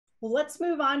Well, let's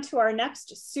move on to our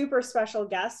next super special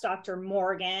guest, Dr.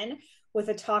 Morgan, with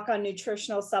a talk on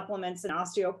nutritional supplements and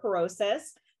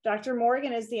osteoporosis. Dr.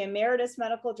 Morgan is the Emeritus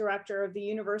Medical Director of the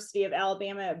University of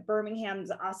Alabama at Birmingham's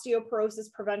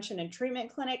Osteoporosis Prevention and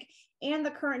Treatment Clinic and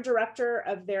the current director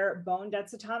of their bone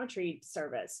densitometry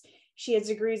service. She has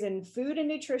degrees in food and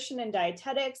nutrition and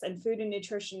dietetics and food and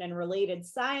nutrition and related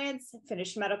science,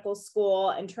 finished medical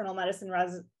school, internal medicine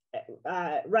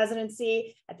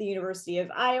residency at the University of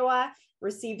Iowa,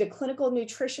 received a clinical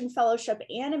nutrition fellowship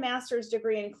and a master's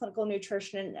degree in clinical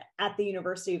nutrition at the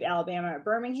University of Alabama at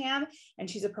Birmingham. And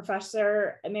she's a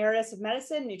professor emeritus of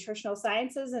medicine, nutritional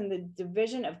sciences, and the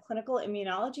Division of Clinical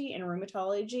Immunology and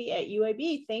Rheumatology at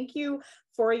UAB. Thank you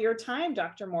for your time,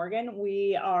 Dr. Morgan.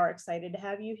 We are excited to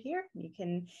have you here. You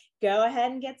can go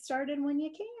ahead and get started when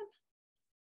you can.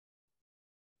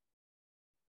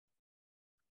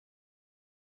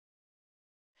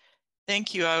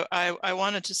 Thank you. I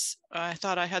wanted to, I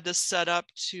thought I had this set up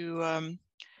to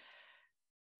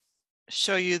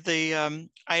show you the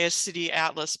ISCD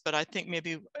Atlas, but I think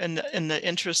maybe in the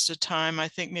interest of time, I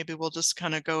think maybe we'll just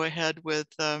kind of go ahead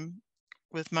with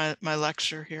my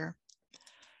lecture here.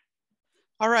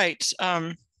 All right.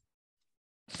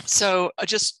 So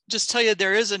just tell you,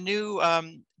 there is a new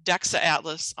DEXA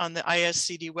Atlas on the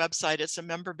ISCD website. It's a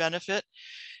member benefit.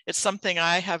 It's something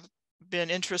I have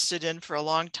been interested in for a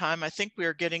long time. I think we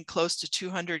are getting close to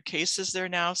 200 cases there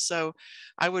now. So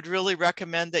I would really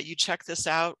recommend that you check this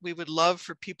out. We would love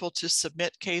for people to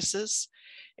submit cases.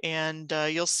 And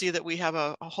you'll see that we have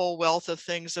a whole wealth of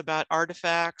things about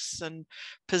artifacts and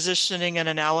positioning and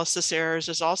analysis errors.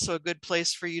 There's also a good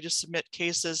place for you to submit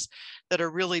cases that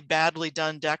are really badly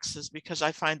done DEXAs, because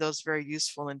I find those very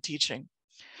useful in teaching.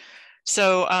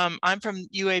 So I'm from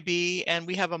UAB, and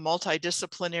we have a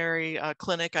multidisciplinary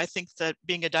clinic. I think that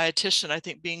being a dietitian,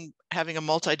 having a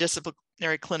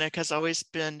multidisciplinary clinic has always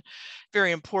been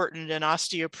very important. And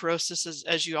osteoporosis,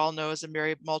 as you all know, is a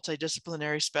very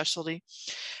multidisciplinary specialty.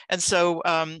 And so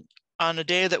on a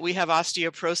day that we have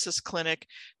osteoporosis clinic,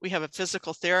 we have a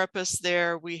physical therapist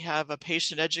there, we have a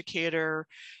patient educator.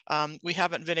 We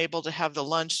haven't been able to have the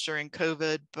lunch during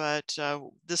COVID, but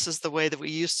this is the way that we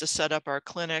used to set up our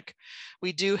clinic.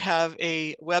 We do have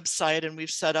a website, and we've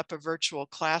set up a virtual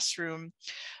classroom.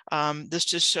 This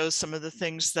just shows some of the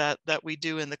things that we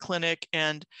do in the clinic,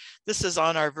 and this is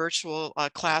on our virtual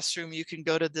classroom. You can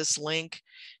go to this link,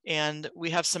 and we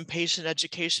have some patient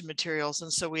education materials,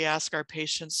 and so we ask our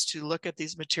patients to look at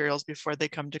these materials before they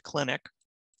come to clinic.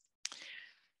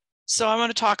 So I want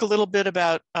to talk a little bit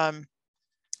about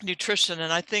nutrition,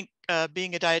 and I think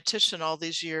being a dietitian all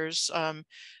these years,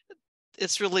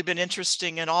 it's really been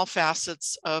interesting in all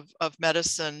facets of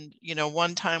medicine. You know,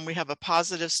 one time we have a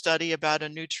positive study about a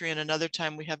nutrient, another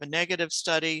time we have a negative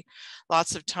study.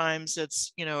 Lots of times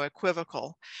it's, you know,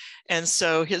 equivocal. And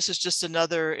so this is just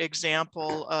another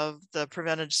example of the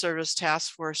Preventive Service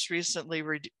Task Force recently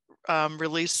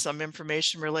released some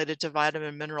information related to vitamin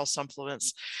and mineral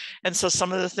supplements. And so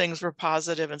some of the things were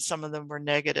positive and some of them were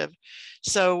negative.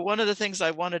 So one of the things I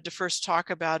wanted to first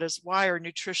talk about is, why are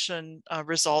nutrition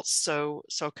results so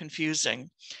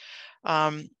confusing?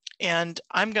 And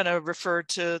I'm going to refer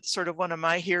to sort of one of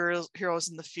my heroes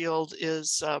in the field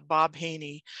is Bob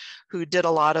Haney, who did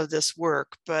a lot of this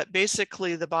work. But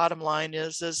basically the bottom line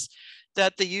is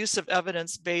that the use of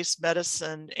evidence-based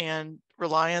medicine and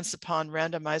reliance upon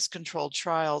randomized controlled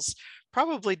trials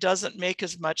probably doesn't make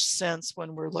as much sense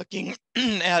when we're looking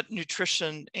at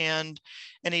nutrition and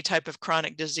any type of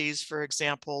chronic disease, for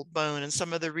example, bone. And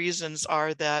some of the reasons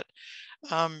are that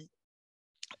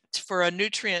for a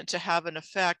nutrient to have an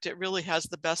effect, it really has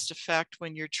the best effect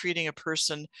when you're treating a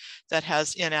person that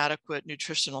has inadequate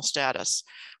nutritional status.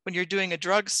 When you're doing a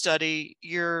drug study,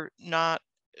 you're not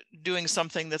doing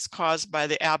something that's caused by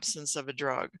the absence of a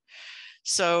drug.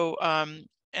 So,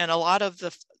 and a lot of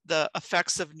the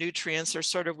effects of nutrients are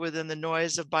sort of within the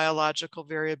noise of biological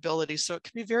variability. So it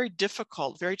can be very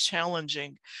difficult, very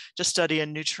challenging to study a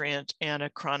nutrient and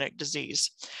a chronic disease.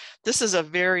 This is a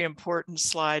very important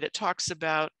slide. It talks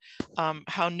about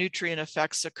how nutrient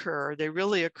effects occur. They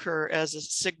really occur as a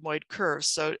sigmoid curve.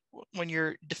 So when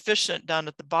you're deficient down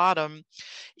at the bottom,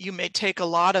 you may take a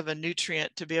lot of a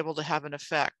nutrient to be able to have an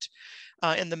effect.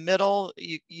 In the middle,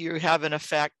 you have an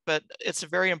effect, but it's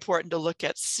very important to look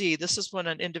at C. This is when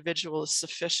an individual is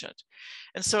sufficient.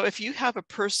 And so if you have a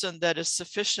person that is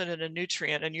sufficient in a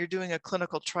nutrient and you're doing a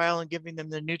clinical trial and giving them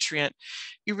the nutrient,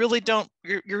 you're really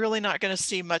not going to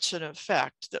see much of an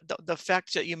effect. The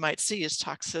effect that you might see is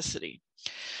toxicity.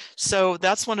 So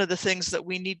that's one of the things that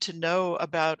we need to know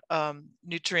about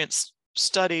nutrients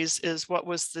studies is what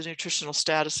was the nutritional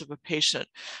status of a patient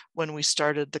when we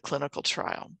started the clinical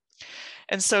trial.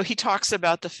 And so he talks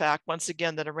about the fact, once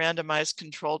again, that a randomized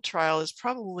controlled trial is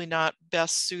probably not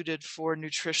best suited for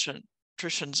nutrition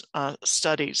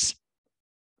studies.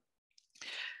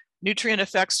 Nutrient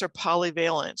effects are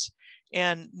polyvalent,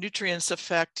 and nutrients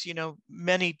affect,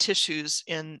 many tissues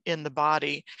in the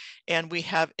body, and we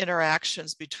have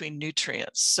interactions between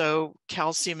nutrients. So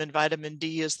calcium and vitamin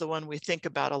D is the one we think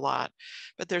about a lot,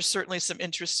 but there's certainly some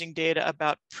interesting data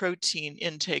about protein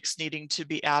intakes needing to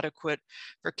be adequate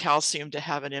for calcium to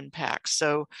have an impact.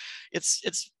 So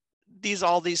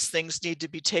all these things need to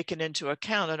be taken into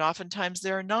account, and oftentimes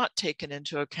they're not taken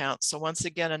into account. So once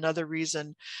again, another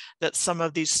reason that some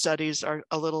of these studies are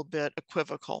a little bit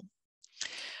equivocal.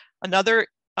 Another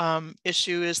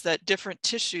issue is that different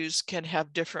tissues can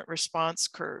have different response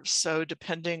curves. So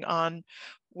depending on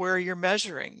where you're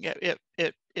measuring,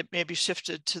 it may be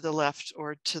shifted to the left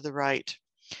or to the right.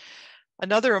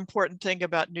 Another important thing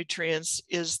about nutrients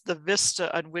is the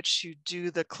vista on which you do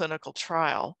the clinical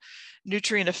trial.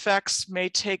 Nutrient effects may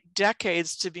take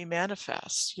decades to be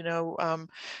manifest.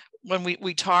 When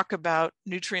we talk about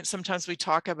nutrients, sometimes we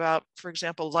talk about, for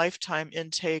example, lifetime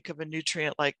intake of a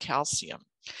nutrient like calcium.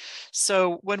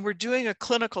 So when we're doing a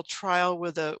clinical trial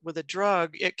with a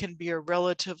drug, it can be a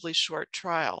relatively short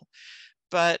trial.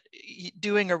 But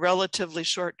doing a relatively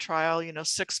short trial,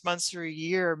 6 months or a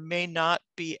year, may not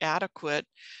be adequate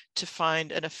to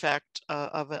find an effect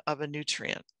of a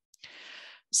nutrient.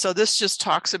 So this just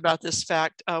talks about this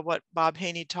fact. What Bob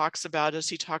Haney talks about is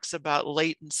he talks about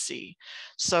latency.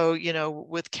 So,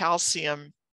 with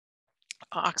calcium,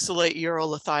 oxalate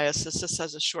urolithiasis, this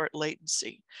has a short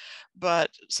latency, but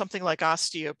something like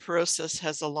osteoporosis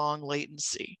has a long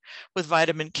latency. With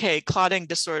vitamin K, clotting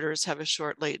disorders have a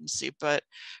short latency, but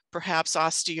perhaps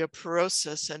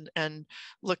osteoporosis and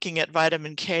looking at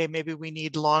vitamin K, maybe we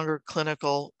need longer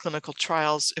clinical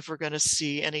trials if we're going to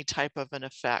see any type of an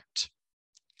effect.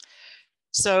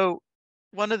 So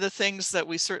one of the things that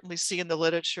we certainly see in the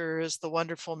literature is the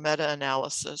wonderful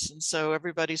meta-analysis. And so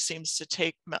everybody seems to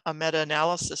take a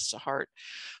meta-analysis to heart.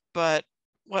 But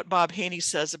what Bob Haney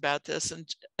says about this, and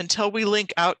until we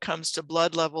link outcomes to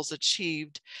blood levels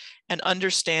achieved and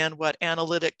understand what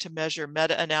analytic to measure,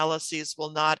 meta-analyses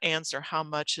will not answer how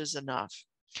much is enough.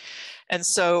 And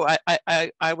so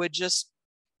I would just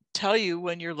tell you,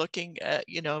 when you're looking at,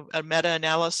 a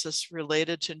meta-analysis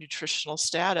related to nutritional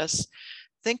status,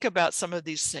 think about some of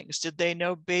these things. Did they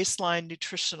know baseline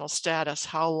nutritional status?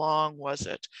 How long was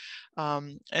it?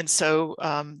 And so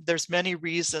there's many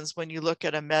reasons when you look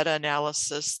at a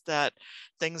meta-analysis that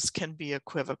things can be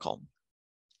equivocal.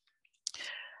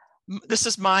 This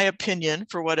is my opinion,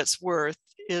 for what it's worth,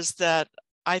 is that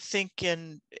I think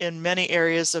in many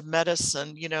areas of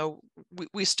medicine,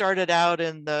 we started out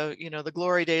in the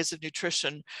glory days of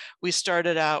nutrition. We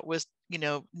started out with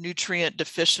nutrient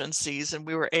deficiencies, and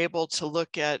we were able to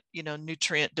look at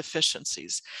nutrient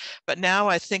deficiencies. But now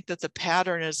I think that the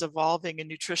pattern is evolving in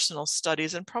nutritional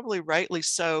studies, and probably rightly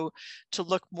so, to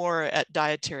look more at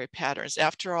dietary patterns.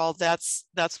 After all, that's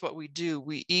what we do.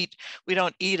 We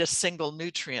don't eat a single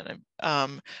nutrient.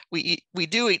 We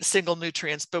do eat single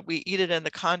nutrients, but we eat it in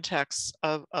the context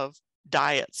of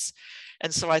diets.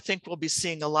 And so I think we'll be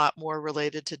seeing a lot more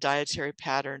related to dietary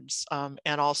patterns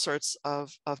and all sorts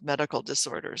of medical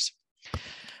disorders.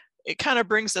 It kind of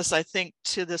brings us, I think,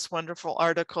 to this wonderful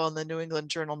article in the New England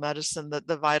Journal of Medicine,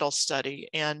 the VITAL study.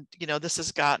 And, this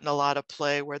has gotten a lot of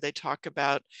play, where they talk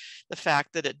about the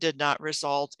fact that it did not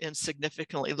result in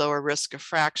significantly lower risk of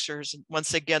fractures. And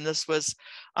once again, this was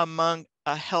among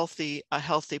a healthy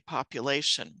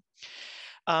population.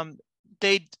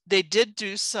 They did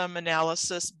do some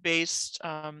analysis based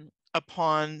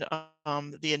upon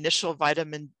the initial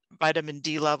vitamin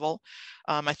D level.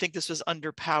 I think this was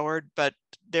underpowered, but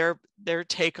their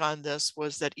take on this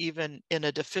was that even in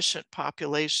a deficient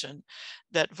population,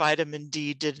 that vitamin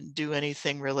D didn't do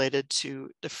anything related to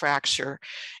the fracture.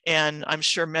 And I'm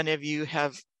sure many of you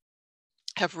have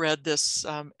read this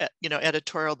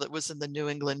editorial that was in the New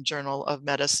England Journal of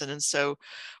Medicine. And so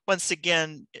once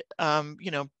again,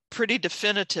 pretty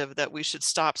definitive that we should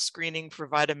stop screening for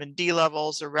vitamin D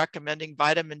levels or recommending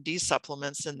vitamin D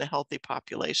supplements in the healthy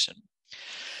population.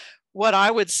 What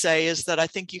I would say is that I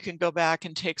think you can go back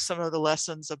and take some of the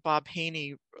lessons of Bob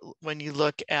Haney when you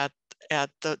look at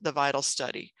the VITAL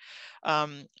study.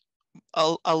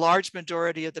 A large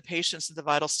majority of the patients in the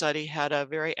VITAL study had a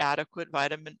very adequate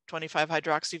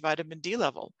 25-hydroxyvitamin D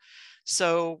level.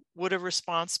 So would a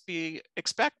response be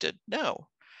expected? No.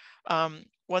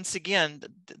 once again,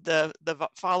 the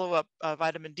follow-up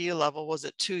vitamin D level was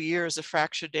at 2 years. The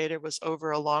fracture data was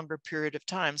over a longer period of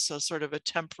time, so sort of a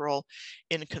temporal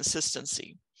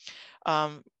inconsistency.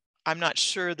 I'm not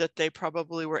sure that they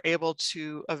probably were able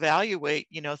to evaluate,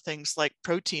 things like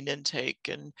protein intake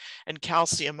and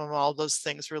calcium and all those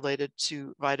things related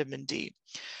to vitamin D.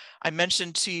 I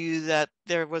mentioned to you that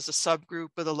there was a subgroup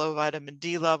with a low vitamin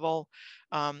D level.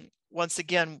 Once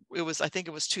again, I think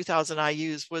it was 2000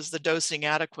 IUs. Was the dosing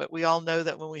adequate? We all know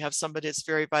that when we have somebody that's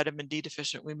very vitamin D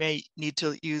deficient, we may need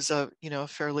to use a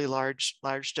fairly large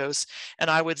dose.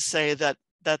 And I would say that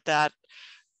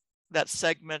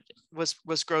segment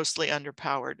was grossly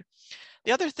underpowered.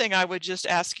 The other thing I would just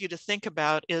ask you to think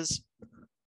about is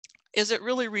it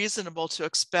really reasonable to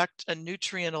expect a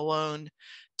nutrient alone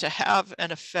to have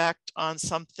an effect on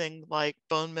something like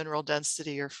bone mineral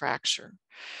density or fracture?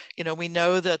 We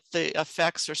know that the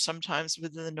effects are sometimes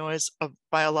within the noise of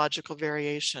biological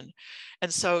variation.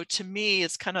 And so to me,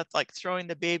 it's kind of like throwing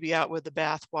the baby out with the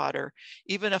bathwater.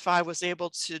 Even if I was able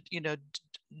to,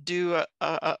 do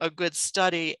a good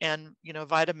study and,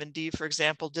 vitamin D, for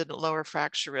example, didn't lower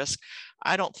fracture risk,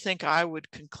 I don't think I would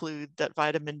conclude that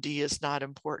vitamin D is not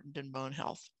important in bone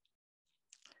health.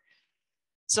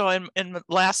 So in the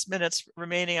last minutes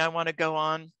remaining, I want to go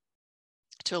on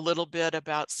to a little bit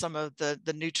about some of the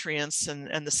nutrients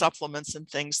and the supplements and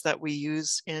things that we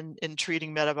use in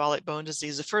treating metabolic bone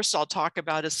disease. The first I'll talk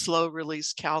about is slow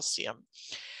release calcium.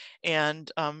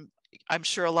 And I'm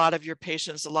sure a lot of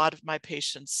my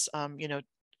patients,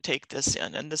 take this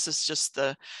in, and this is just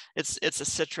it's a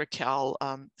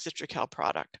Citracal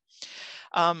product.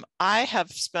 I have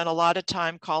spent a lot of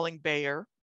time calling Bayer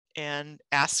and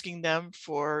asking them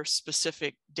for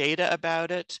specific data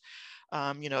about it,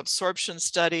 absorption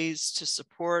studies to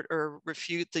support or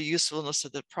refute the usefulness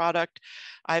of the product.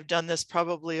 I've done this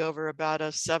probably over about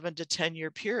a 7 to 10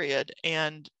 year period,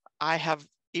 and I have,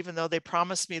 even though they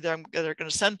promised me they're going to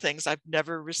send things, I've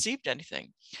never received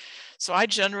anything. So I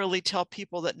generally tell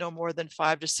people that no more than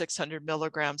 500 to 600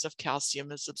 milligrams of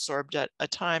calcium is absorbed at a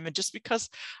time. And just because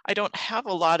I don't have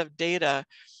a lot of data,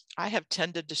 I have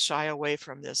tended to shy away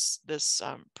from this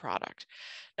product.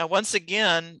 Now, once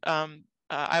again,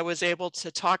 I was able to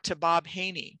talk to Bob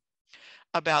Haney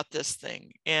about this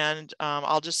thing, and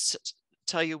I'll just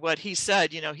tell you what he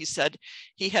said. He said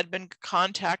he had been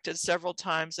contacted several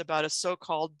times about a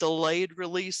so-called delayed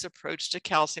release approach to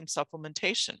calcium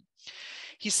supplementation.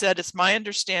 He said, it's my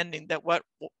understanding that what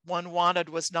one wanted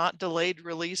was not delayed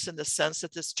release in the sense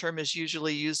that this term is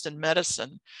usually used in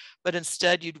medicine, but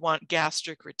instead you'd want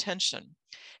gastric retention.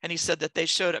 And he said that they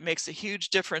showed it makes a huge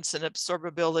difference in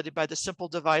absorbability by the simple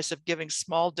device of giving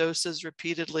small doses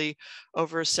repeatedly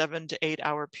over a 7 to 8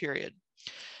 hour period.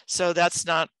 So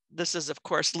this is of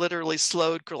course literally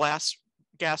slowed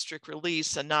gastric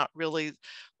release, and not really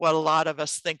what a lot of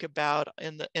us think about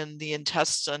in the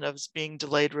intestine as being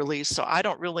delayed release. So I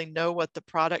don't really know what the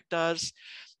product does,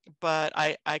 but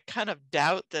I kind of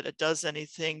doubt that it does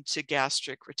anything to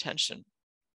gastric retention.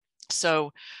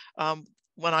 So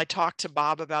when I talked to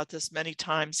Bob about this many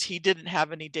times, he didn't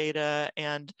have any data,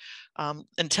 and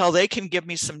until they can give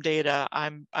me some data,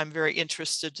 I'm very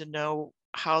interested to know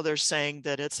how they're saying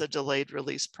that it's a delayed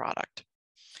release product.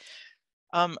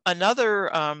 Another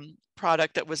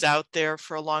product that was out there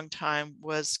for a long time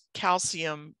was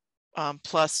calcium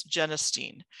plus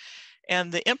genistein.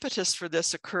 And the impetus for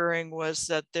this occurring was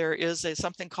that there is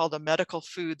something called a medical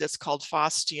food that's called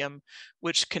Fostium,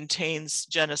 which contains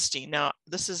genistein. Now,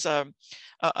 this is a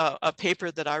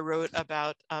paper that I wrote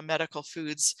about medical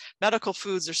foods. Medical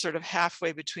foods are sort of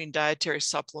halfway between dietary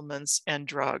supplements and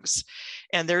drugs.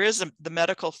 And there is the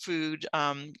medical food.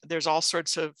 There's all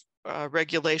sorts of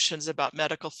regulations about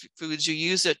medical foods. You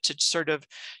use it to sort of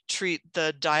treat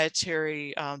the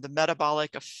dietary, the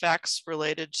metabolic effects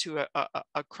related to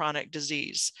a chronic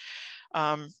disease.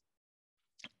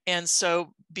 And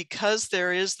so because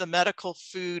there is the medical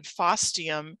food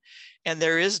Fostium, and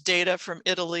there is data from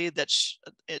Italy that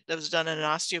it was done in an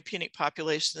osteopenic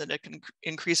population that it can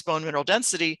increase bone mineral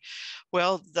density,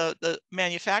 well, the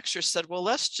manufacturer said, well,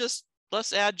 let's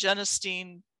add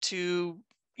genistein to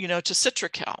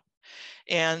Citracal.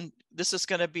 And this is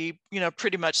going to be,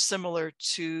 pretty much similar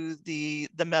to the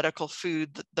medical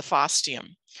food, the Fostium.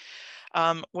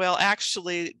 Well,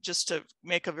 actually, just to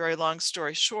make a very long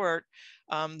story short,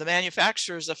 the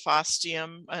manufacturers of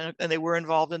Fostium, and they were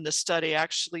involved in this study,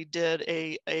 actually did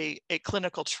a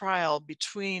clinical trial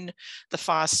between the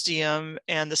Fostium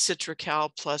and the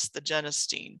Citracal plus the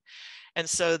genistein. And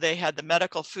so they had the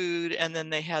medical food, and then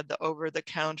they had the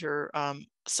over-the-counter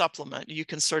supplement. You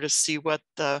can sort of see what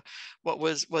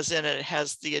was in it. It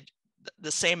has the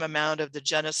the same amount of the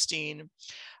genistein,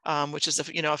 which is a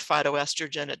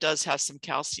phytoestrogen. It does have some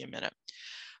calcium in it.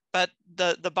 But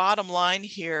the bottom line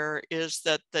here is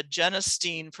that the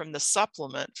genistein from the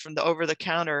supplement, from the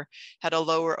over-the-counter, had a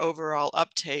lower overall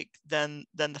uptake than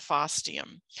the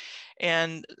Fostium.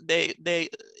 And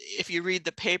if you read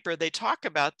the paper, they talk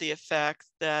about the effect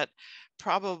that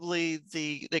probably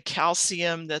the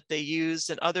calcium that they use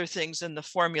and other things in the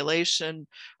formulation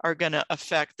are going to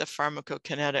affect the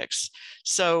pharmacokinetics.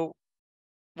 So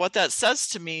what that says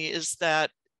to me is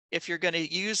that if you're going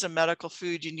to use a medical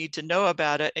food, you need to know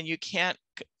about it, and you can't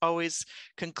always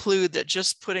conclude that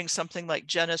just putting something like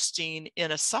genistein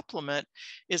in a supplement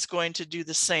is going to do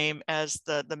the same as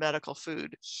the medical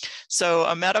food. So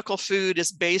a medical food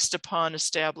is based upon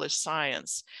established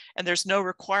science, and there's no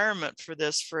requirement for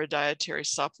this for a dietary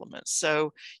supplement.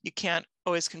 So you can't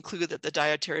always conclude that the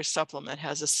dietary supplement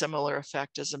has a similar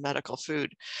effect as a medical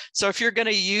food. So if you're going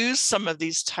to use some of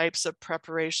these types of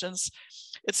preparations,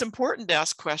 it's important to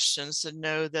ask questions and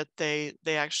know that they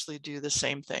actually do the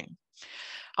same thing.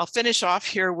 I'll finish off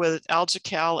here with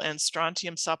AlgaCal and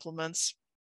strontium supplements.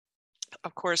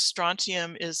 Of course,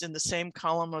 strontium is in the same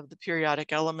column of the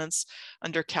periodic elements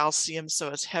under calcium, so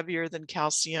it's heavier than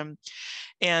calcium.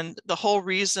 And the whole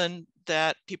reason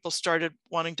that people started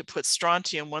wanting to put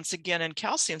strontium once again in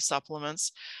calcium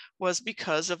supplements was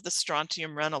because of the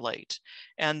strontium renylate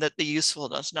and that the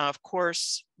usefulness. Now, of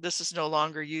course, this is no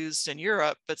longer used in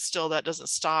Europe, but still that doesn't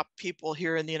stop people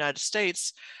here in the United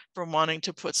States from wanting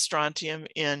to put strontium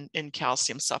in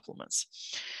calcium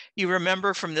supplements. You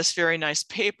remember from this very nice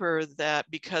paper that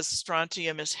because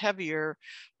strontium is heavier,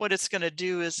 what it's going to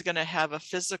do is going to have a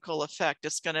physical effect.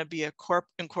 It's going to be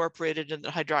incorporated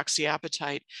into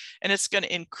hydroxyapatite, and it's going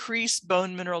to increase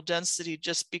bone mineral density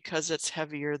just because it's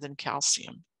heavier than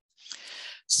calcium.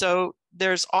 So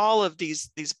there's all of these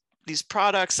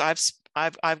products.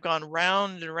 I've gone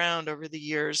round and round over the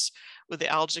years with the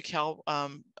AlgaCal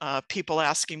people,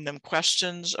 asking them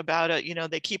questions about it. You know,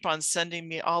 they keep on sending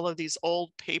me all of these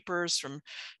old papers from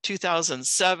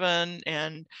 2007,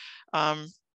 and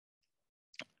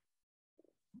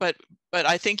but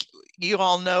I think you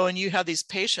all know, and you have these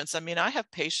patients. I mean, I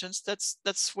have patients that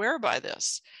swear by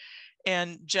this.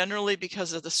 And generally,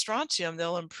 because of the strontium,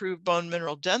 they'll improve bone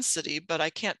mineral density, but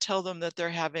I can't tell them that they're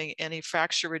having any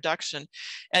fracture reduction.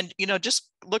 And, you know,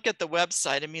 just look at the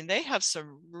website. I mean, they have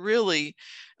some really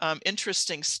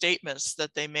interesting statements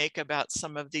that they make about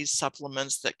some of these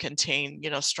supplements that contain,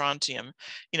 you know, strontium.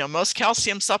 You know, most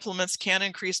calcium supplements can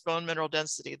increase bone mineral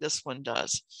density. This one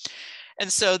does.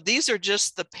 And so these are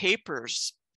just the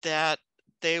papers that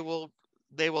they will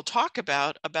talk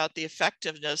about the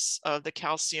effectiveness of the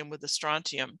calcium with the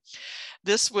strontium.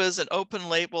 This was an open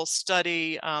label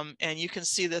study, and you can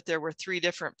see that there were 3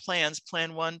 different plans: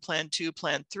 Plan 1, Plan 2,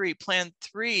 Plan 3. Plan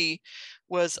 3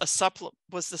 was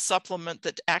the supplement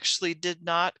that actually did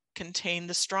not contain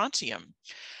the strontium.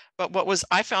 But what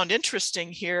I found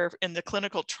interesting here in the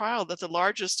clinical trial, that the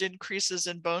largest increases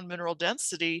in bone mineral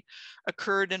density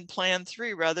occurred in Plan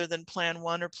 3 rather than Plan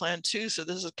 1 or Plan 2. So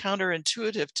this is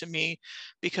counterintuitive to me,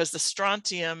 because the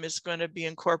strontium is going to be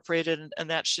incorporated, and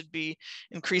that should be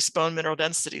increased bone mineral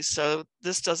density. So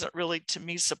this doesn't really, to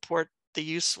me, support the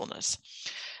usefulness.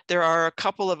 There are a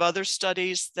couple of other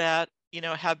studies that, you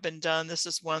know, have been done. This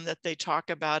is one that they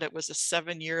talk about. It was a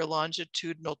 7-year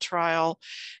longitudinal trial.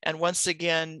 And once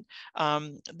again,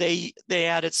 they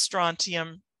added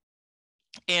strontium.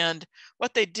 And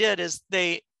what they did is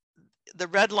the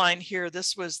red line here,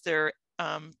 this was their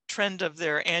trend of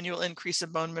their annual increase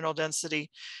in bone mineral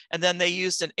density. And then they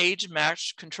used an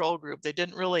age-matched control group. They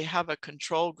didn't really have a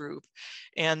control group.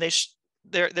 And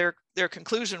their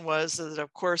conclusion was that,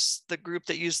 of course, the group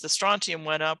that used the strontium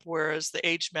went up, whereas the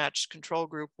age-matched control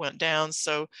group went down.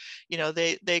 So, you know,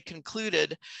 they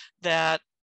concluded that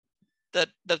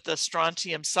the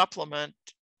strontium supplement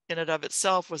in and of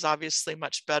itself was obviously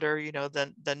much better, you know,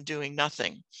 than doing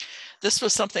nothing. This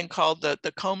was something called the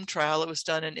COMB trial. It was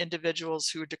done in individuals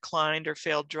who declined or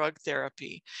failed drug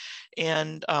therapy.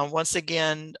 And once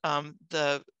again,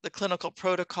 the clinical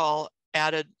protocol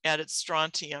added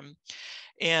strontium.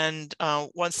 And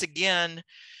once again,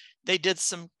 they did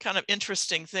some kind of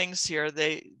interesting things here.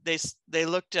 They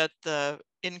looked at the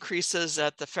increases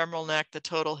at the femoral neck, the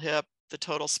total hip, the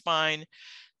total spine.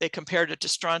 They compared it to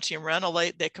strontium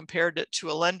renylate. They compared it to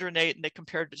alendronate, and they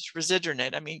compared it to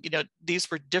risedronate. I mean, you know, these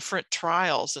were different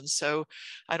trials. And so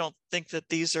I don't think that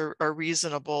these are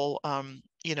reasonable,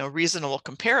 you know, reasonable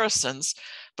comparisons.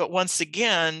 But once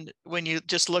again, when you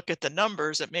just look at the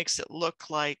numbers, it makes it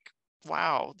look like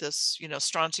wow, this,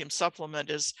 strontium supplement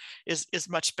is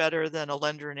much better than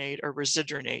alendronate or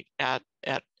risedronate at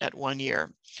 1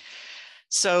 year.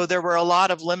 So there were a lot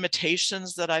of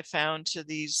limitations that I found to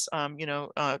these,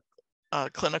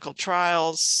 clinical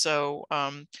trials. So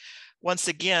once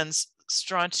again,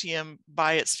 strontium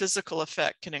by its physical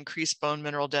effect can increase bone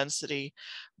mineral density,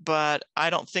 but I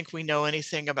don't think we know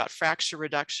anything about fracture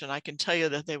reduction. I can tell you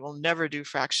that they will never do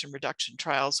fraction reduction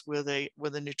trials with a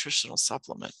nutritional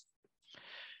supplement.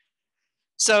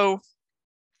 So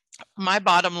my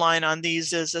bottom line on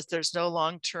these is that there's no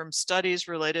long-term studies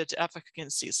related to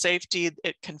efficacy and safety.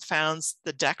 It confounds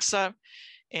the DEXA.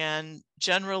 And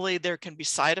generally there can be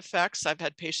side effects. I've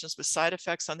had patients with side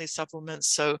effects on these supplements.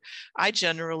 So I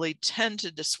generally tend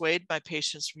to dissuade my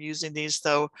patients from using these,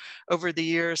 though over the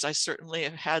years, I certainly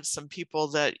have had some people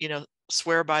that,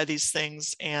 swear by these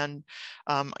things, and,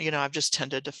 I've just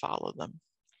tended to follow them.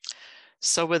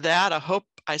 So with that, I hope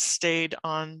I stayed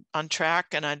on track,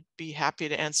 and I'd be happy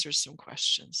to answer some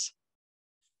questions.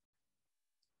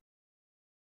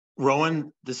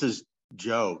 Rowan, this is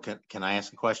Joe. Can I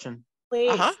ask a question?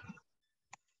 Please.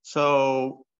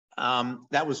 So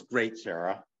that was great,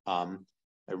 Sarah. I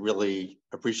really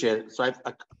appreciate it. So I have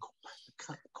a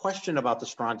question about the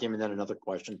strontium, and then another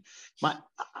question.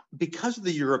 Because of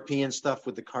the European stuff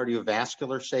with the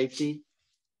cardiovascular safety,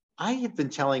 I have been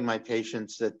telling my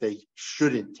patients that they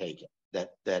shouldn't take it,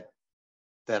 that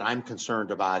I'm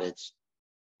concerned about its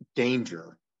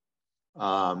danger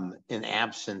in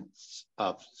absence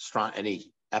of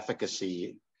any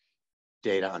efficacy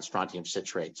data on strontium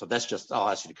citrate. So that's just, I'll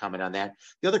ask you to comment on that.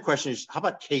 The other question is, how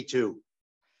about K2?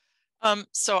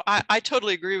 So I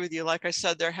totally agree with you. Like I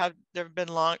said, there have been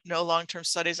no long-term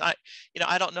studies. I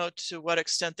don't know to what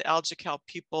extent the AlgaCal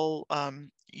people,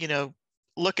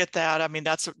 look at that. I mean,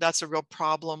 that's a real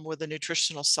problem with a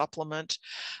nutritional supplement,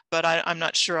 but I'm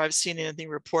not sure I've seen anything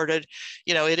reported.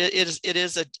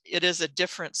 It is a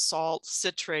different salt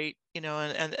citrate,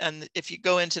 and if you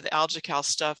go into the AlgaCal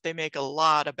stuff, they make a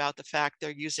lot about the fact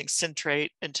they're using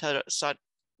citrate instead of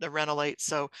the renolate.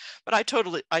 So, but I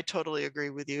totally agree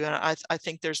with you, and I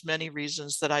think there's many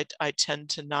reasons that I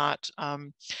tend to not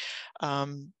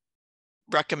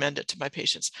recommend it to my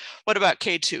patients. What about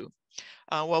K2?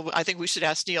 Well, I think we should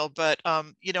ask Neil, but there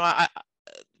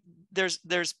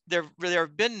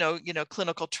have been no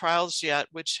clinical trials yet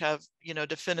which have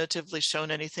definitively shown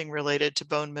anything related to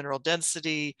bone mineral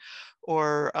density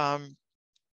or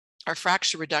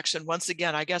fracture reduction. Once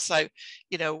again, I guess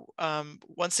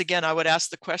once again I would ask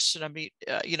the question. I mean,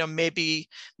 maybe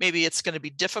it's going to be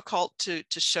difficult to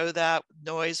show that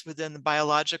noise within the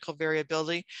biological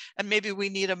variability, and maybe we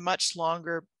need a much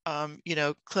longer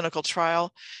clinical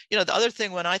trial. The other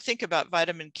thing, when I think about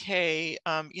vitamin K,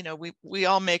 we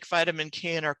all make vitamin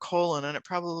K in our colon, and it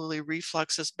probably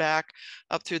refluxes back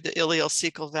up through the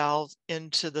ileocecal valve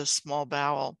into the small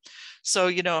bowel.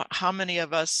 So how many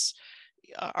of us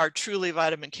are truly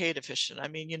vitamin K deficient? I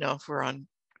mean, if we're on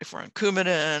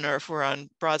Coumadin or if we're on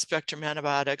broad spectrum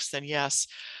antibiotics, then yes,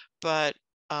 but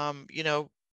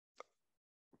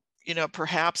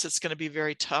perhaps it's going to be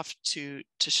very tough to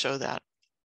show that.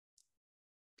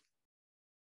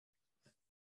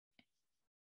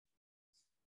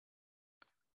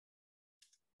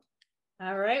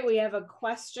 All right, we have a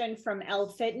question from El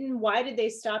Fitton. Why did they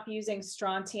stop using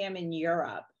strontium in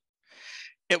Europe?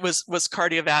 It was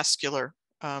cardiovascular,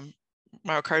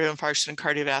 myocardial infarction and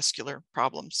cardiovascular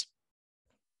problems.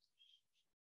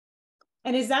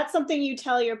 And is that something you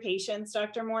tell your patients,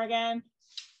 Dr. Morgan?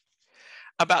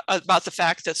 About the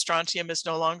fact that strontium is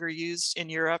no longer used in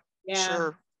Europe? Yeah.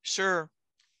 Sure.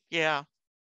 Yeah.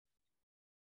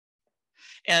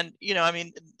 And, I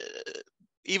mean,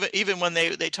 even when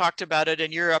they talked about it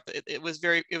in Europe, it was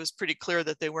pretty clear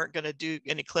that they weren't going to do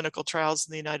any clinical trials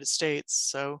in the United States.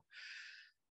 So.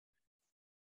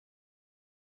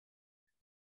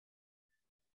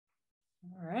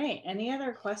 All right. Any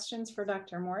other questions for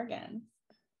Dr. Morgan?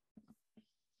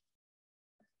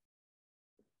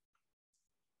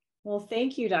 Well,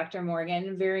 thank you, Dr.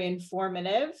 Morgan. Very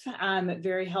informative,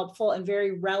 very helpful, and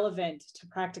very relevant to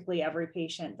practically every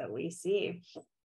patient that we see.